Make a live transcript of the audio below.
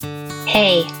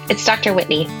Hey, it's Dr.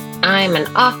 Whitney. I'm an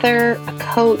author, a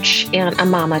coach, and a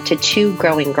mama to 2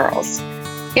 growing girls.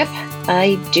 Yep,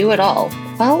 I do it all.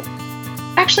 Well,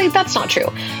 actually, that's not true.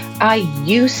 I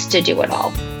used to do it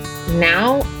all.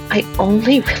 Now, I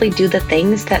only really do the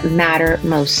things that matter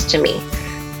most to me.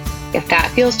 If that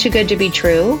feels too good to be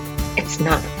true, it's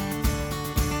not.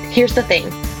 Here's the thing.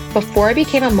 Before I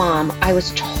became a mom, I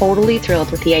was totally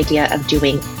thrilled with the idea of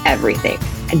doing everything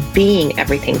and being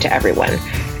everything to everyone.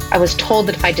 I was told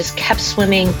that if I just kept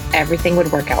swimming, everything would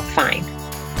work out fine.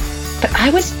 But I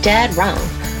was dead wrong.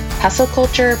 Hustle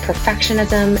culture,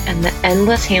 perfectionism, and the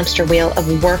endless hamster wheel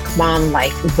of work mom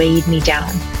life weighed me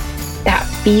down. That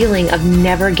feeling of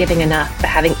never giving enough but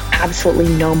having absolutely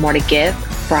no more to give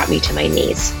brought me to my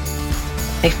knees.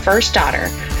 My first daughter,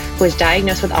 who was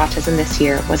diagnosed with autism this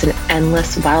year, was an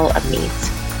endless well of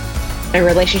needs. My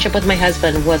relationship with my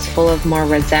husband was full of more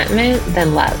resentment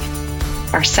than love.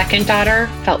 Our second daughter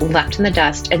felt left in the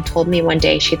dust and told me one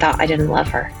day she thought I didn't love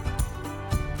her.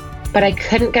 But I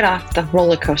couldn't get off the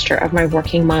roller coaster of my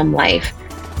working mom life.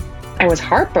 I was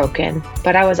heartbroken,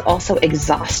 but I was also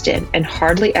exhausted and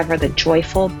hardly ever the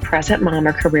joyful, present mom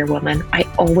or career woman I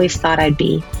always thought I'd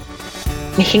be.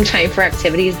 Making time for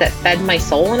activities that fed my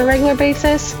soul on a regular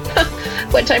basis?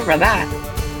 What time for that?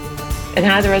 And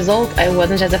as a result, I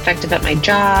wasn't as effective at my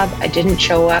job. I didn't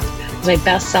show up as my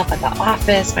best self at the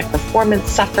office. My performance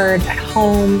suffered at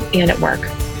home and at work.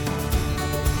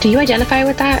 Do you identify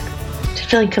with that? To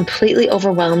feeling completely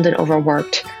overwhelmed and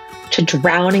overworked, to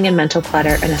drowning in mental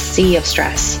clutter and a sea of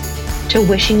stress, to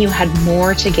wishing you had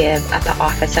more to give at the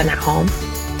office and at home?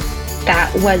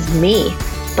 That was me,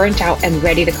 burnt out and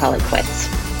ready to call it quits,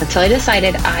 until I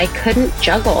decided I couldn't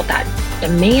juggle that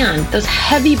demand, those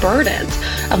heavy burdens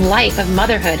of life, of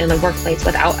motherhood in the workplace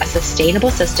without a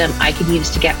sustainable system I could use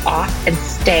to get off and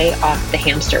stay off the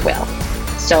hamster wheel.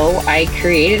 So I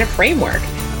created a framework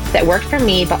that worked for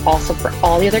me, but also for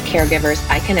all the other caregivers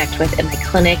I connect with in my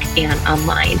clinic and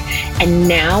online. And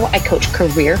now I coach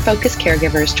career-focused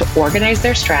caregivers to organize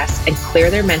their stress and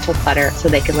clear their mental clutter so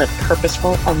they can live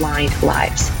purposeful, aligned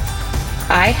lives.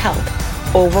 I help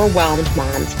overwhelmed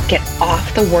moms get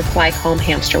off the work-life home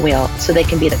hamster wheel so they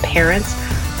can be the parents,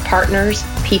 partners,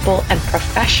 people, and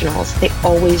professionals they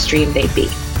always dreamed they'd be.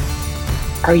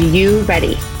 Are you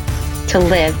ready to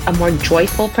live a more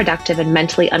joyful, productive, and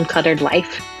mentally uncluttered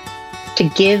life? To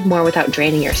give more without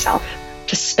draining yourself?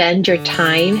 To spend your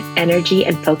time, energy,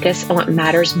 and focus on what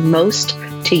matters most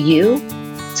to you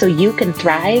so you can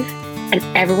thrive and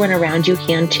everyone around you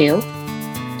can too?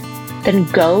 Then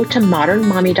go to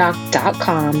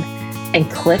modernmommydoc.com and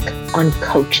click on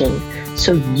coaching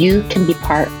so you can be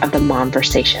part of the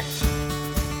momversation.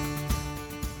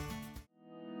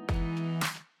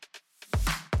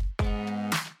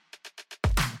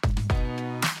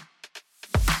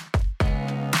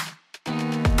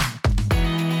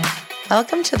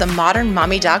 Welcome to the Modern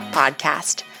Mommy Doc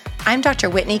podcast. I'm Dr.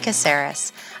 Whitney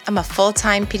Caceres. I'm a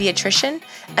full-time pediatrician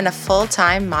and a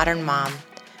full-time modern mom.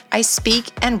 I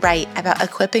speak and write about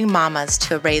equipping mamas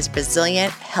to raise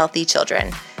resilient, healthy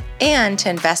children and to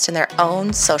invest in their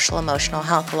own social emotional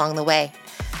health along the way.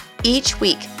 Each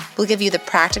week, we'll give you the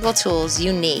practical tools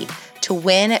you need to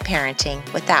win at parenting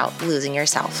without losing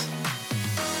yourself.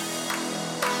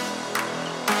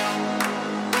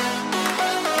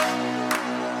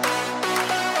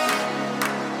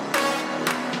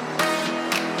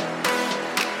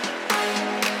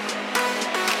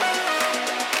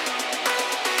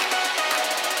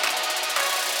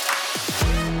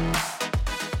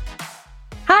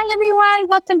 Hi, everyone.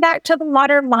 Welcome back to the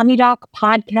Modern Mommy Doc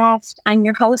podcast. I'm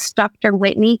your host, Dr.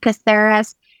 Whitney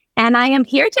Caceres, and I am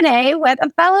here today with a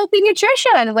fellow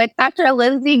pediatrician, with Dr.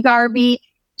 Lyndsey Garbi,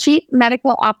 Chief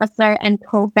Medical Officer and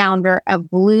co-founder of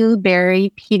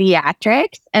Blueberry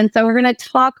Pediatrics. And so we're going to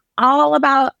talk all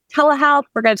about telehealth.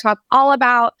 We're going to talk all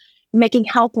about making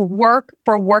health work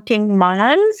for working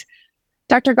moms.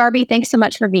 Dr. Garbi, thanks so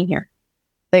much for being here.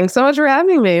 Thanks so much for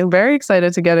having me. I'm very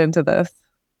excited to get into this.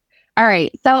 All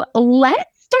right. So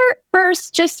let's start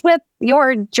first just with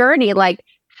your journey. Like,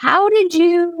 how did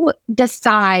you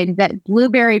decide that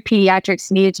Blueberry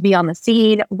Pediatrics needed to be on the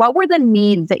scene? What were the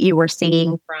needs that you were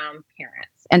seeing from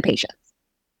parents and patients?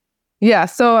 Yeah.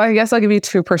 So I guess I'll give you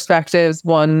 2 perspectives.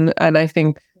 One, and I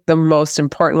think the most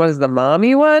important one, is the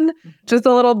mommy one. Just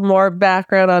a little more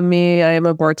background on me. I am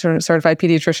a board certified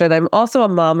pediatrician. I'm also a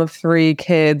mom of 3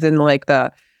 kids in like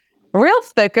the real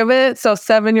thick of it. So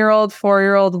 7-year-old,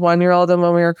 4-year-old, 1-year-old. And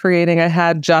when we were creating, I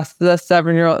had just the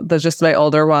 7-year-old, just my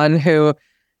older one who,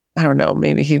 I don't know,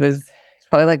 maybe he was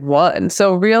probably like 1.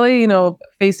 So really,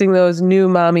 facing those new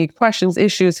mommy questions,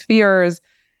 issues, fears,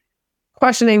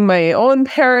 questioning my own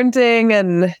parenting.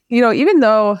 And, even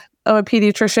though I'm a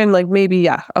pediatrician, like maybe,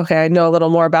 yeah, okay, I know a little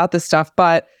more about this stuff,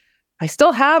 but I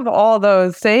still have all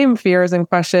those same fears and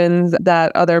questions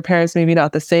that other parents maybe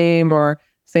not the same or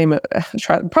same,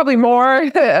 probably more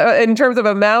in terms of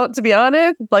amount, to be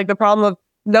honest, like the problem of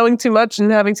knowing too much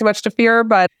and having too much to fear.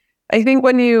 But I think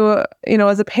when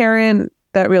as a parent,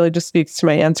 that really just speaks to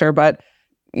my answer. But,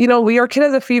 your kid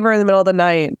has a fever in the middle of the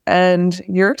night and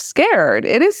you're scared.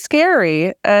 It is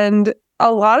scary. And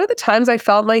a lot of the times I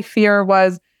felt my fear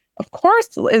was, of course,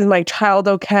 is my child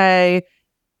okay?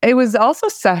 It was also,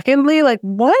 secondly, like,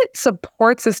 what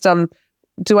support system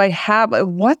do I have?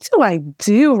 What do I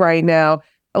do right now?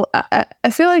 I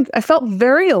feel like I felt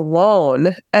very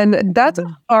alone, and that's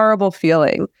a horrible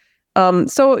feeling.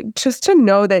 So just to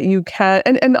know that you can,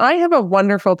 and I have a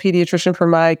wonderful pediatrician for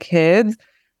my kids.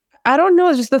 I don't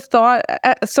know, just the thought.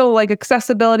 So like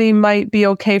accessibility might be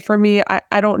okay for me.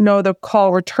 I don't know the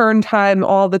call return time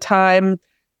all the time.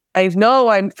 I know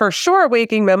I'm for sure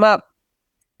waking them up.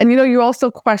 And, you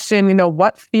also question,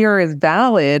 what fear is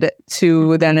valid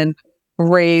to then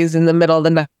raise in the middle of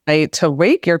the night to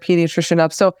wake your pediatrician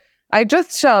up. So I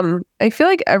just, I feel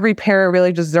like every parent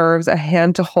really deserves a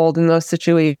hand to hold in those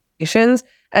situations.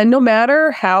 And no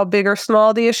matter how big or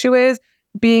small the issue is,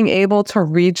 being able to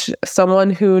reach someone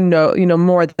who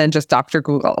more than just Dr.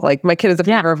 Google. Like my kid has a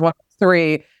fever of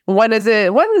 103. When is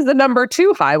the number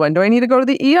too high? When do I need to go to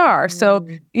the ER? So,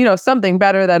 something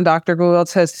better than Dr. Google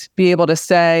to be able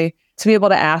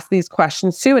to ask these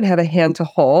questions too and have a hand to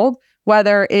hold,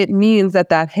 whether it means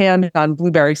that hand on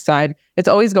Blueberry's side, it's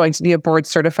always going to be a board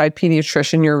certified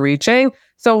pediatrician you're reaching.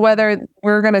 So whether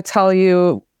we're going to tell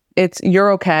you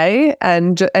you're okay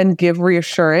and give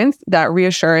reassurance, that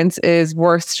reassurance is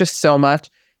worth just so much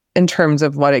in terms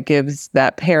of what it gives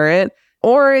that parent,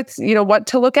 or it's, what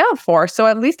to look out for. So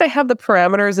at least I have the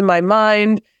parameters in my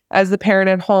mind as the parent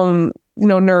at home,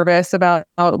 nervous about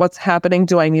what's happening.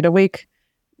 Do I need to wake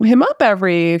him up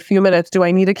every few minutes? Do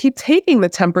I need to keep taking the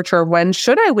temperature? When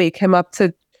should I wake him up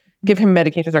to give him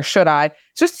medications, or should I?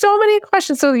 Just so many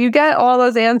questions. So you get all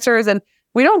those answers and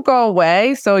we don't go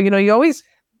away. So, you always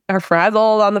are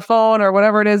frazzled on the phone or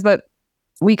whatever it is, but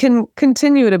we can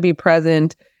continue to be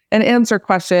present and answer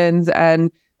questions. And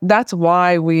that's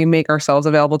why we make ourselves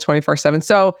available 24/7.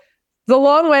 So the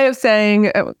long way of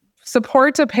saying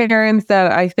support to parents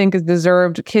that I think is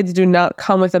deserved. Kids do not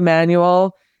come with a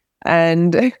manual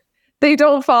and they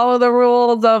don't follow the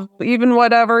rules of even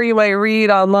whatever you might read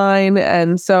online.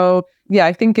 And so, yeah,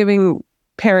 I think giving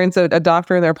parents a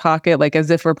doctor in their pocket, like as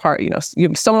if we're part,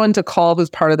 someone to call who's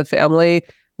part of the family,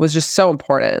 was just so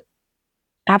important.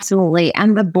 Absolutely.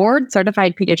 And the board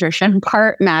certified pediatrician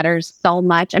part matters so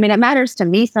much. I mean, it matters to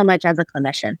me so much as a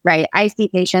clinician, right? I see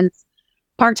patients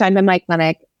part-time in my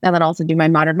clinic and then also do my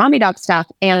modern mommy doc stuff.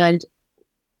 And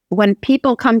when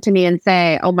people come to me and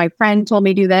say, oh, my friend told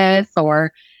me do this,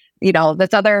 or,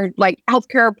 this other like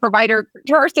healthcare provider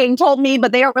person told me,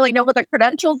 but they don't really know what the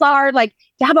credentials are. Like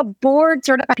to have a board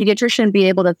certified pediatrician be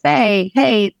able to say,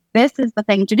 hey, this is the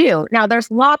thing to do. Now,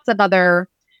 there's lots of other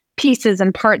pieces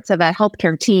and parts of a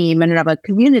healthcare team and of a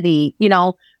community,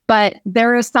 but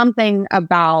there is something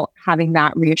about having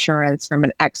that reassurance from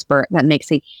an expert that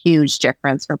makes a huge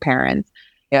difference for parents.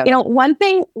 Yeah. One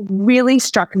thing really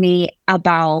struck me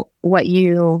about what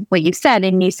you said,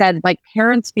 and you said like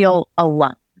parents feel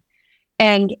alone.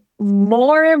 And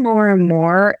more and more and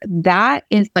more, that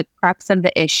is the crux of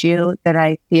the issue that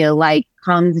I feel like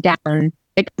comes down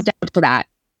to that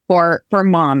for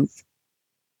moms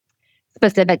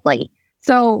specifically.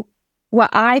 So what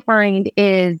I find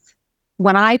is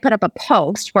when I put up a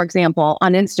post, for example,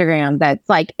 on Instagram, that's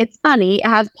like, it's funny, it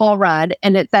has Paul Rudd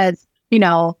and it says,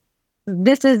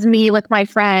 this is me with my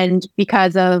friend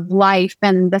because of life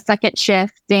and the second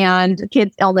shift and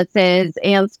kids' illnesses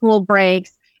and school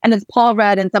breaks. And it's Paul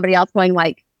Rudd and somebody else going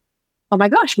like, oh my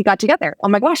gosh, we got together. Oh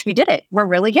my gosh, we did it. We're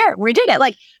really here. We did it.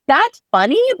 Like, that's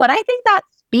funny. But I think that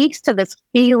speaks to this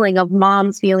feeling of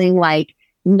moms feeling like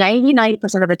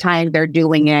 99% of the time they're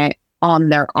doing it on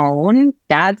their own.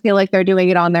 Dads feel like they're doing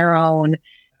it on their own,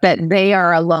 that they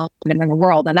are alone in the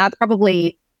world. And that's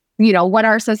probably, what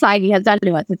our society has done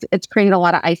to us. It's created a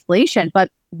lot of isolation.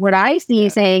 But what I see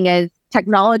saying is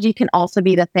technology can also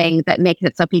be the thing that makes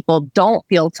it so people don't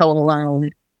feel so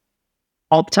alone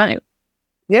all the time.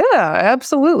 Yeah,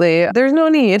 absolutely. There's no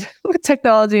need with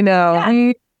technology now.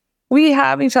 Yeah. We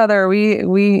have each other.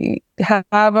 We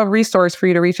have a resource for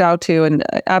you to reach out to. And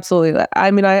absolutely.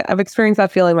 I mean, I've experienced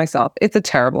that feeling myself. It's a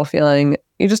terrible feeling.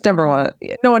 You just never want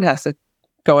to, no one has to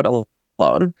go it alone.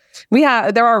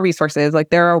 There are resources, like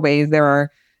there are ways, there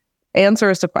are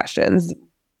answers to questions.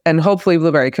 And hopefully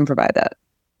Blueberry can provide that.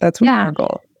 That's our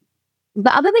goal.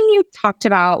 The other thing you talked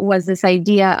about was this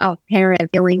idea of parents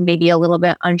feeling maybe a little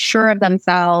bit unsure of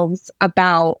themselves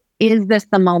about, is this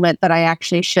the moment that I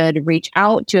actually should reach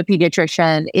out to a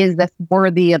pediatrician? Is this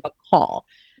worthy of a call?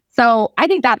 So I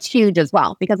think that's huge as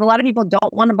well, because a lot of people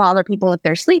don't want to bother people if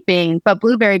they're sleeping, but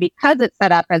Blueberry, because it's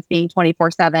set up as being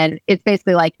 24/7, it's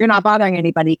basically like, you're not bothering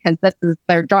anybody because this is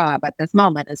their job at this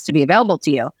moment, is to be available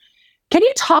to you. Can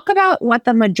you talk about what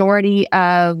the majority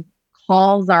of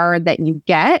calls are that you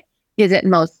get? Is it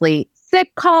mostly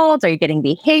sick calls? Are you getting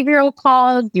behavioral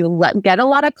calls? Do you get a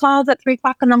lot of calls at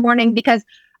 3:00 in the morning? Because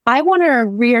I want to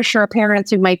reassure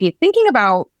parents who might be thinking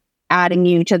about adding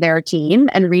you to their team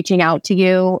and reaching out to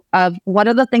you of what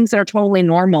are the things that are totally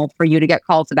normal for you to get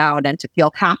calls about and to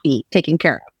feel happy taken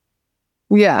care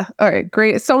of. Yeah. All right.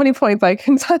 Great. So many points I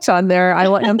can touch on there. I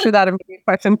will answer that immediate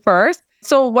question first.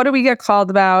 So what do we get called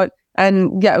about?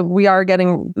 And yeah, we are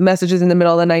getting messages in the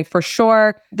middle of the night for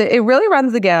sure. It really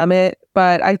runs the gamut,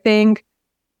 but I think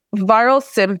viral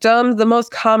symptoms, the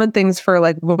most common things for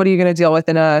like, what are you going to deal with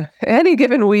in any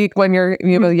given week when you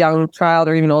have a young child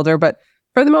or even older? But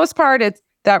for the most part, it's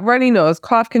that runny nose,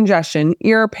 cough, congestion,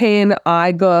 ear pain,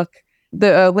 eye gook,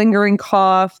 the lingering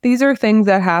cough. These are things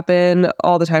that happen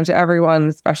all the time to everyone,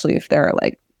 especially if they're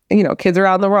like, kids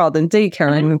around the world in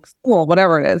daycare and school,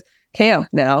 whatever it is, camp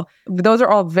now. Those are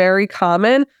all very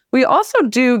common. We also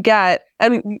do get,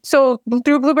 so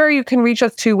through Blueberry, you can reach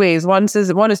us two ways. One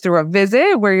is through a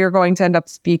visit where you're going to end up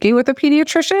speaking with a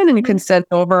pediatrician, and you can send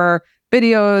over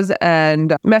videos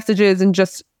and messages, and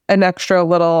just an extra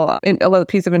little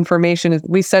piece of information is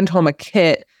we send home a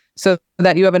kit so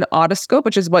that you have an otoscope,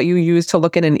 which is what you use to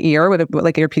look in an ear with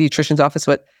like your pediatrician's office,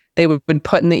 what they would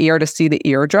put in the ear to see the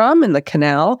eardrum and the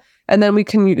canal. And then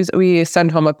we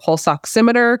send home a pulse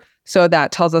oximeter. So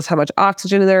that tells us how much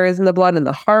oxygen there is in the blood and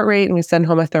the heart rate. And we send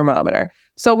home a thermometer.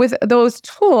 So with those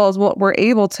tools, we're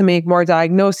able to make more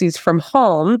diagnoses from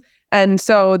home. And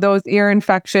so those ear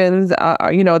infections,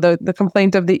 the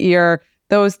complaint of the ear,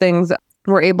 those things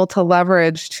we're able to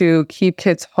leverage to keep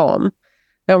kids home.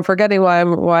 Now, I'm forgetting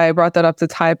why I brought that up to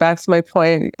tie it back to my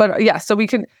point. But yeah,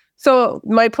 so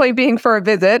my point being for a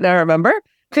visit, now remember,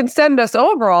 can send us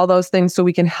over all those things so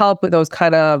we can help with those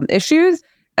kind of issues.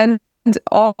 And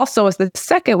also, as the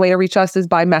second way to reach us is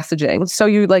by messaging. So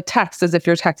you like text as if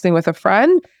you're texting with a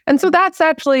friend. And so that's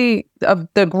actually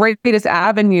the greatest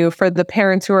avenue for the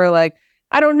parents who are like,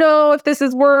 I don't know if this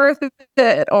is worth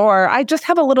it, or I just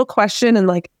have a little question and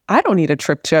like, I don't need a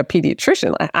trip to a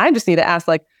pediatrician. I just need to ask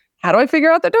like, how do I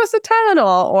figure out the dose of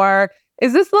Tylenol? Or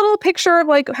is this little picture of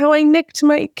like how I nicked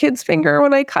my kid's finger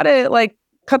when I cut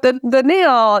the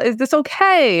nail? Is this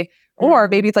okay? Or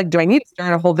maybe it's like, do I need to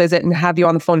start a whole visit and have you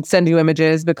on the phone, send you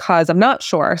images because I'm not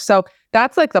sure. So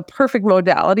that's like the perfect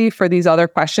modality for these other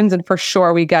questions. And for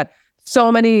sure we get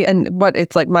so many, and what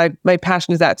it's like, my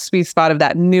passion is that sweet spot of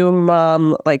that new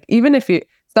mom. Like, even if it's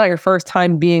not your first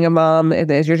time being a mom, and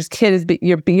your kid is,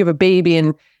 you have a baby,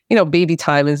 and baby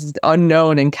time is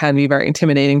unknown and can be very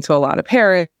intimidating to a lot of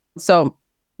parents. So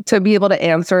to be able to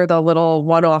answer the little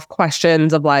one-off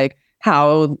questions of like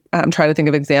how, I'm trying to think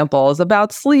of examples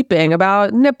about sleeping,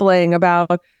 about nippling,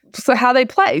 about how they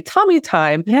play, tummy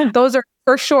time. Yeah, those are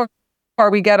for sure.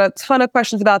 Or we get a ton of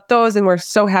questions about those, and we're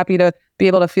so happy to be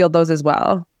able to field those as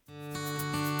well.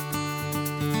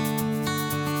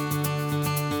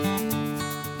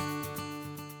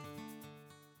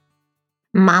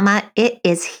 Mama, it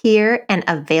is here and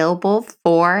available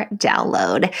for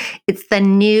download. It's the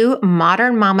new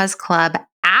Modern Mamas Club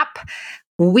app.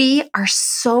 We are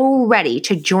so ready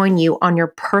to join you on your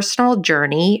personal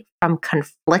journey from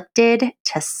conflicted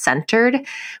to centered.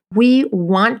 We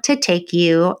want to take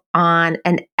you on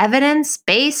an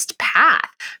evidence-based path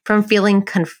from feeling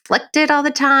conflicted all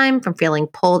the time, from feeling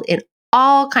pulled in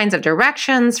all kinds of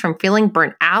directions, from feeling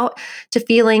burnt out to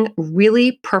feeling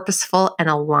really purposeful and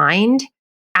aligned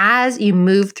as you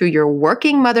move through your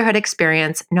working motherhood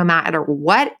experience, no matter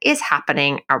what is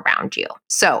happening around you.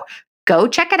 So go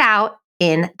check it out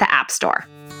in the App Store.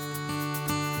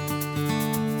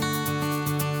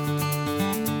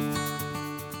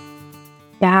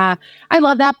 Yeah, I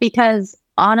love that, because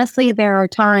honestly, there are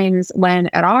times when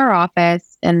at our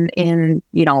office and in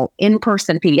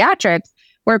in-person pediatrics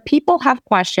where people have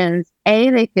questions.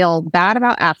 A, they feel bad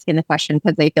about asking the question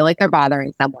because they feel like they're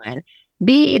bothering someone.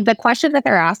 B, the question that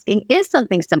they're asking is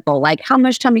something simple, like how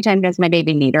much tummy time does my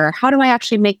baby need? Or how do I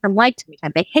actually make them like tummy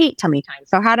time? They hate tummy time.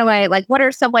 So how do I, what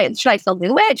are some ways? Should I still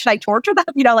do it? Should I torture them?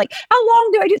 How long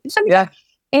do I do tummy time?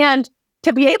 And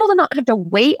to be able to not have to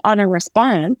wait on a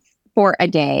response for a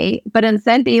day, but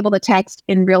instead be able to text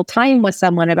in real time with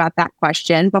someone about that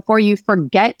question before you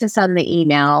forget to send the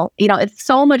email. It's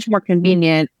so much more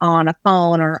convenient on a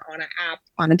phone or on an app,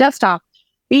 on a desktop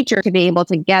feature to be able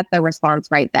to get the response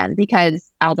right then.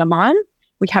 Because Aldemon,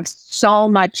 we have so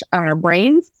much on our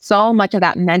brains, so much of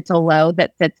that mental load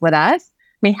that sits with us.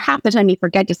 I mean, half the time you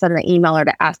forget to send an email or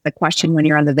to ask the question when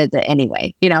you're on the visit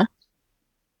anyway,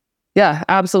 Yeah,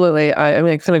 absolutely. I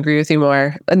mean, I couldn't agree with you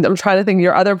more. And I'm trying to think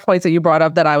your other points that you brought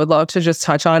up that I would love to just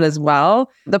touch on as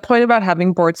well. The point about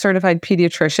having board certified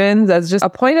pediatricians as just a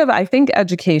point of, I think,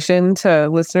 education to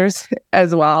listeners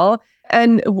as well.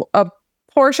 And a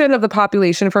portion of the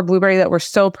population for Blueberry that we're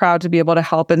so proud to be able to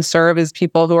help and serve is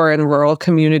people who are in rural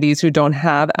communities who don't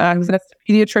have access to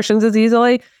pediatricians as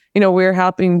easily. We're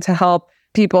helping to help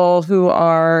people who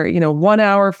are, 1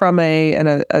 hour from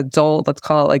an adult, let's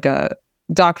call it like a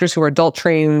doctors who are adult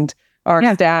trained are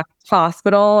staffed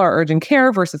hospital or urgent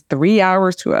care versus 3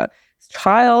 hours to a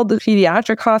child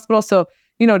pediatric hospital. So,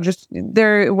 just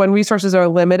there, when resources are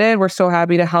limited, we're so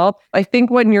happy to help. I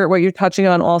think what you're touching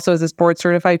on also is this board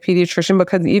certified pediatrician,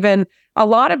 because even a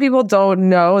lot of people don't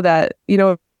know that,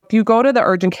 if you go to the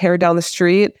urgent care down the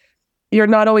street, you're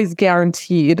not always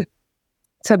guaranteed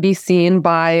to be seen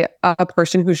by a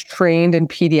person who's trained in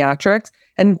pediatrics.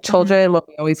 And children, what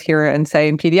we always hear and say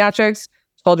in pediatrics,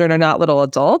 children are not little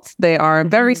adults. They are a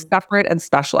very separate and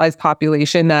specialized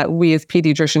population that we as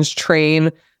pediatricians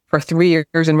train for 3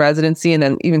 years in residency, and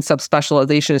then even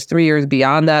subspecialization is 3 years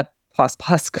beyond that, plus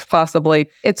possibly.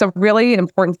 It's a really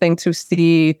important thing to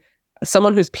see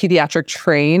someone who's pediatric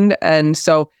trained. And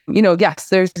so, yes,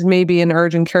 there's maybe an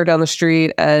urgent care down the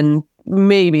street and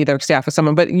maybe they're staffed with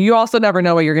someone, but you also never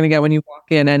know what you're going to get when you walk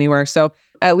in anywhere. So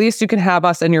at least you can have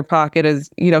us in your pocket as,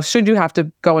 should you have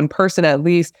to go in person, at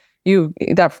least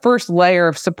that first layer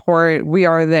of support, we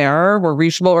are there, we're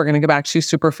reachable, we're going to get back to you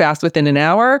super fast within an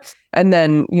hour. And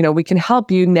then, we can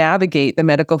help you navigate the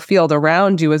medical field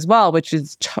around you as well, which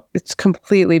is it's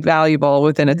completely valuable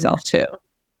within itself too.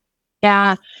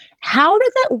 Yeah. How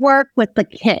does it work with the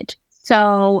kid?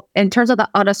 So in terms of the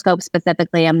otoscope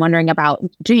specifically, I'm wondering about,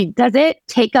 does it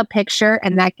take a picture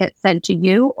and that gets sent to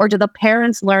you? Or do the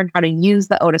parents learn how to use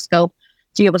the otoscope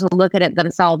to be able to look at it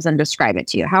themselves and describe it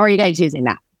to you? How are you guys using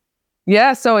that?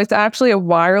 Yeah, so it's actually a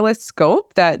wireless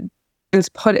scope that is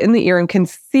put in the ear and can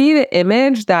see the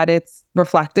image that it's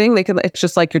reflecting. It's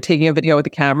just like you're taking a video with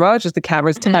the camera, just the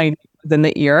camera's tiny within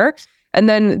the ear. And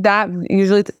then that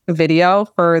usually it's a video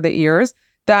for the ears.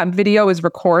 That video is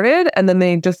recorded and then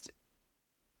they just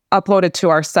upload it to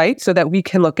our site so that we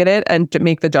can look at it and to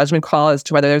make the judgment call as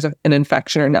to whether there's an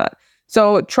infection or not.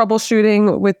 So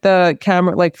troubleshooting with the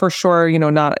camera, like for sure,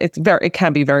 it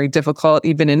can be very difficult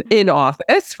even in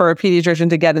office for a pediatrician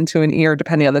to get into an ear,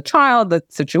 depending on the child, the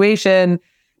situation,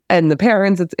 and the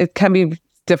parents. It can be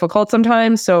difficult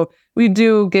sometimes. So we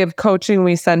do give coaching,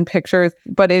 we send pictures,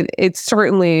 but it's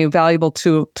certainly a valuable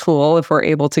tool if we're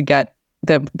able to get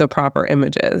the proper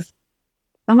images.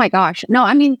 Oh my gosh. No,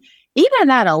 I mean, even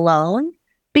that alone,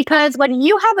 because when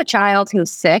you have a child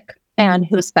who's sick and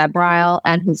who's febrile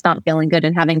and who's not feeling good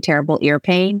and having terrible ear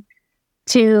pain,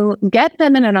 to get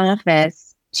them in an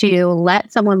office to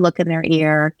let someone look in their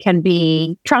ear can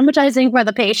be traumatizing for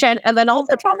the patient, and then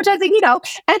also traumatizing,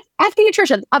 as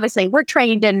pediatricians. Obviously, we're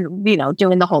trained in,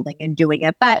 doing the holding and doing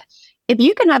it. But if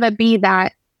you can have it be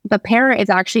that the parent is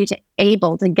actually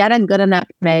able to get a good enough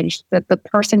image that the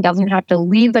person doesn't have to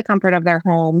leave the comfort of their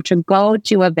home to go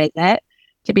to a visit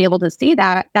to be able to see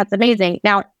that, that's amazing.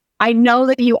 Now, I know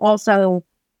that you also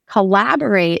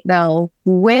collaborate, though,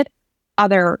 with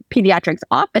other pediatrics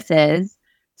offices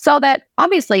so that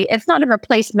obviously it's not a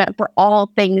replacement for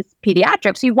all things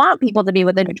pediatrics. You want people to be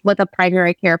with a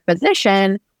primary care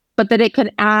physician, but that it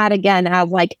could add, again, as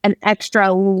like an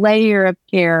extra layer of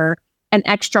care, an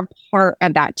extra part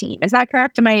of that team. Is that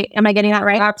correct? Am I getting that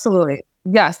right? Absolutely.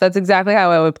 Yes, that's exactly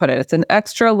how I would put it. It's an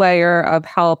extra layer of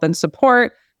help and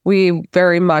support. We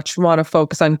very much want to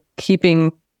focus on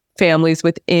keeping families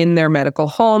within their medical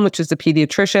home, which is the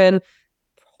pediatrician,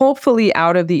 hopefully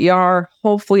out of the ER,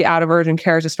 hopefully out of urgent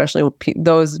cares, especially with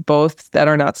those both that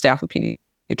are not staffed with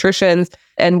pediatricians.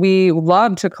 And we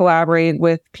love to collaborate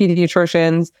with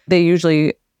pediatricians. They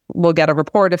usually will get a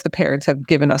report if the parents have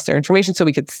given us their information, so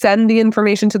we could send the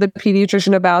information to the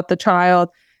pediatrician about the child.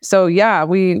 So yeah,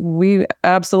 we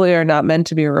absolutely are not meant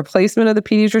to be a replacement of the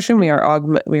pediatrician. We are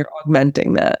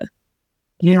augmenting that.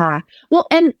 Yeah. Well,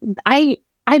 and I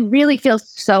really feel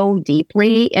so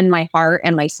deeply in my heart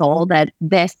and my soul that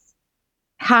this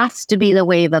has to be the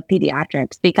wave of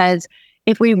pediatrics, because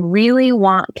if we really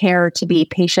want care to be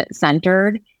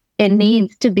patient-centered, it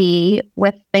needs to be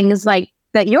with things like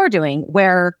that you're doing,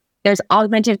 where There's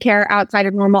augmented care outside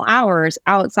of normal hours,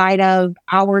 outside of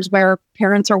hours where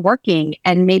parents are working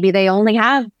and maybe they only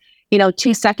have,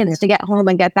 2 seconds to get home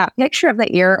and get that picture of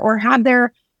the ear, or have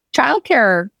their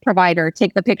childcare provider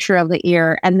take the picture of the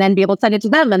ear and then be able to send it to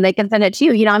them and they can send it to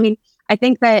you. I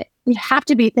think that we have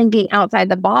to be thinking outside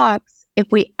the box if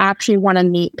we actually want to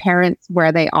meet parents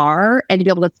where they are and to be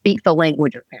able to speak the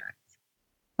language of parents.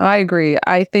 I agree.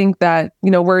 I think that,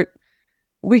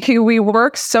 we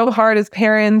work so hard as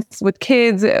parents with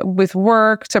kids, with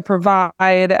work to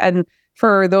provide. And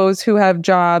for those who have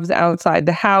jobs outside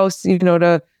the house,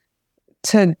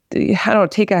 to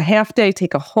take a half day,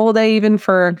 take a whole day, even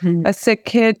for a sick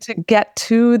kid to get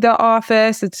to the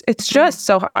office. It's just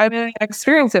so, I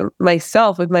experienced it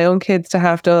myself with my own kids to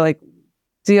have to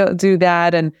do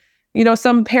that. And,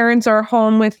 some parents are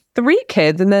home with 3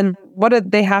 kids, and then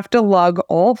they have to lug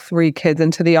all 3 kids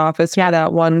into the office for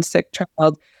that one sick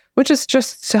child, which is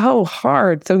just so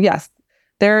hard. So yes,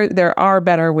 there are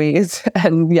better ways.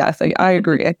 And yes, I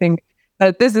agree. I think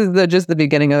that this is just the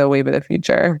beginning of the wave of the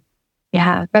future.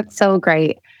 Yeah, that's so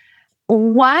great.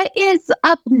 What is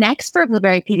up next for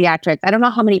Blueberry Pediatrics? I don't know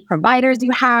how many providers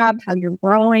you have, how you're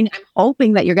growing. I'm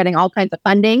hoping that you're getting all kinds of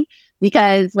funding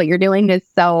because what you're doing is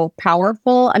so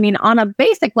powerful. On a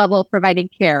basic level of providing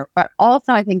care, but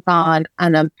also I think on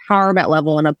an empowerment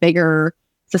level and a bigger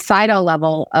societal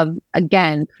level of,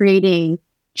 again, creating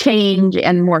change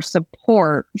and more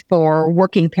support for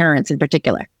working parents in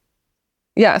particular.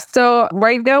 Yeah. So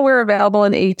right now we're available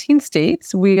in 18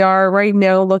 states. We are right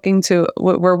now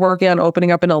we're working on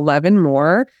opening up in 11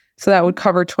 more. So that would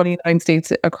cover 29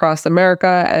 states across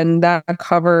America. And that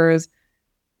covers,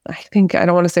 I think, I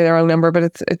don't want to say the wrong number, but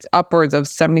it's upwards of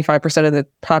 75% of the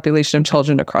population of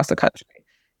children across the country.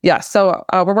 Yeah. So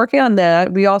we're working on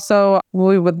that. We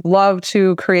would love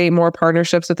to create more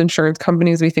partnerships with insurance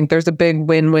companies. We think there's a big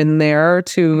win-win there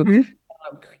to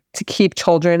keep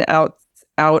children out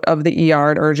of the ER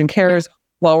and urgent cares,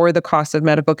 lower the cost of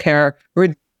medical care,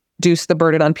 reduce the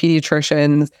burden on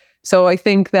pediatricians. So I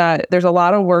think that there's a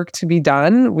lot of work to be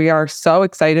done. We are so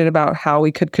excited about how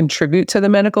we could contribute to the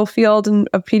medical field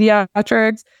of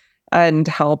pediatrics and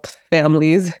help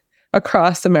families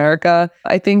across America.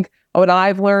 I think what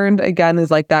I've learned, again, is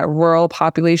that rural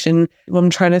population.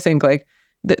 I'm trying to think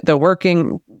the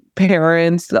working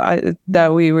parents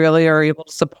that we really are able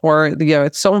to support.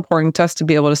 It's so important to us to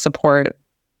be able to support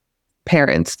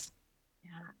parents.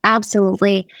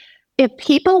 Absolutely. If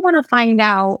people want to find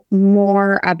out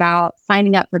more about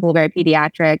signing up for Blueberry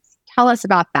Pediatrics, tell us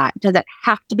about that. Does it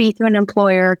have to be through an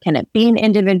employer? Can it be an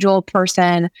individual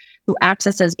person who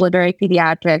accesses Blueberry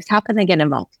Pediatrics? How can they get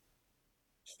involved?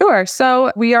 Sure.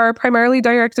 So we are primarily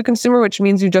direct to consumer, which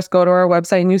means you just go to our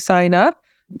website and you sign up,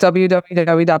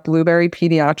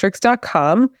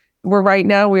 www.blueberrypediatrics.com. We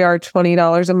are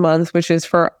 $20 a month, which is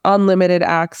for unlimited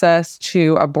access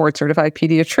to a board-certified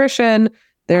pediatrician.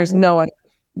 There's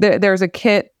there's a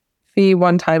kit fee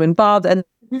one time involved, and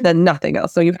then nothing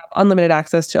else. So you have unlimited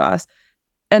access to us.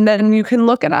 And then you can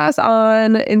look at us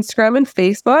on Instagram and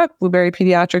Facebook, Blueberry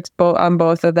Pediatrics, on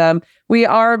both of them. We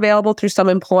are available through some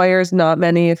employers, not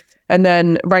many. And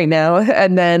then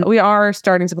we are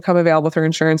starting to become available through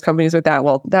insurance companies, but that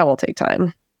will take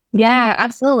time. Yeah,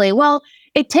 absolutely. Well,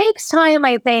 it takes time,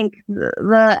 I think,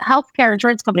 the healthcare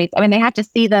insurance companies, they have to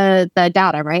see the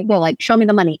data, right? Well, show me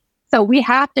the money. So we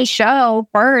have to show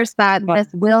first that this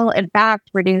will, in fact,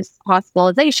 reduce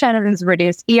hospitalizations,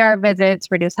 reduce ER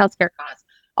visits, reduce healthcare costs.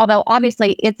 Although,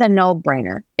 obviously, it's a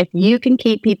no-brainer. If you can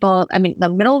keep people, the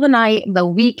middle of the night, the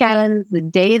weekends, the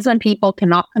days when people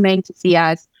cannot come in to see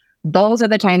us, those are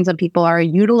the times when people are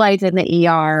utilizing the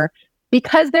ER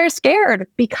because they're scared,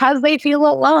 because they feel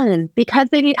alone, because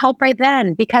they need help right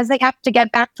then, because they have to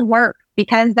get back to work,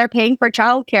 because they're paying for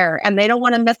childcare and they don't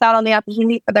want to miss out on the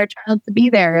opportunity for their child to be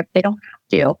there if they don't have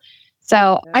to.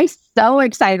 So I'm so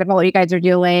excited about what you guys are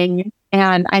doing,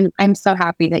 and I'm so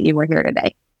happy that you were here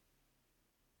today.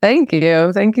 Thank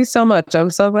you. Thank you so much. I'm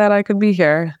so glad I could be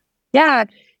here. Yeah.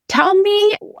 Tell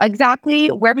me exactly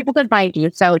where people can find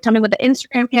you. So tell me what the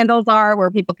Instagram handles are,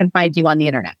 where people can find you on the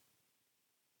internet.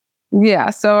 Yeah,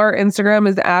 so our Instagram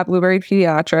is at Blueberry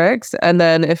Pediatrics. And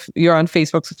then if you're on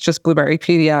Facebook, it's just Blueberry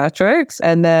Pediatrics.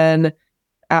 And then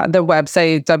at the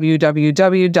website,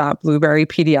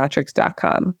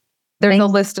 www.blueberrypediatrics.com. There's a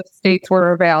list of states where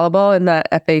we're available in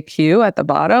that FAQ at the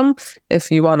bottom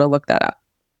if you want to look that up.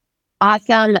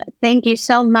 Awesome. Thank you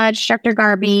so much, Dr.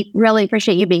 Garbi. Really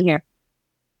appreciate you being here.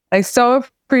 I so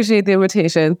appreciate the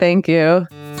invitation. Thank you.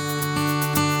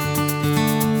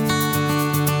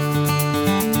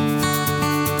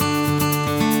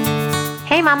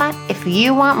 Hey, Mama, if If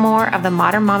you want more of the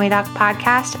Modern Mommy Doc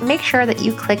podcast, make sure that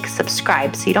you click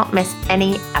subscribe so you don't miss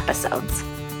any episodes.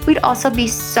 We'd also be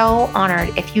so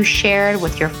honored if you shared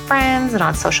with your friends and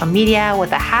on social media with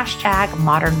the hashtag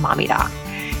Modern Mommy Doc.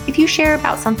 If you share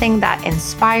about something that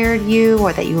inspired you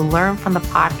or that you learned from the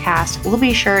podcast, we'll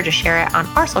be sure to share it on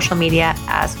our social media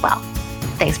as well.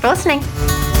 Thanks for listening.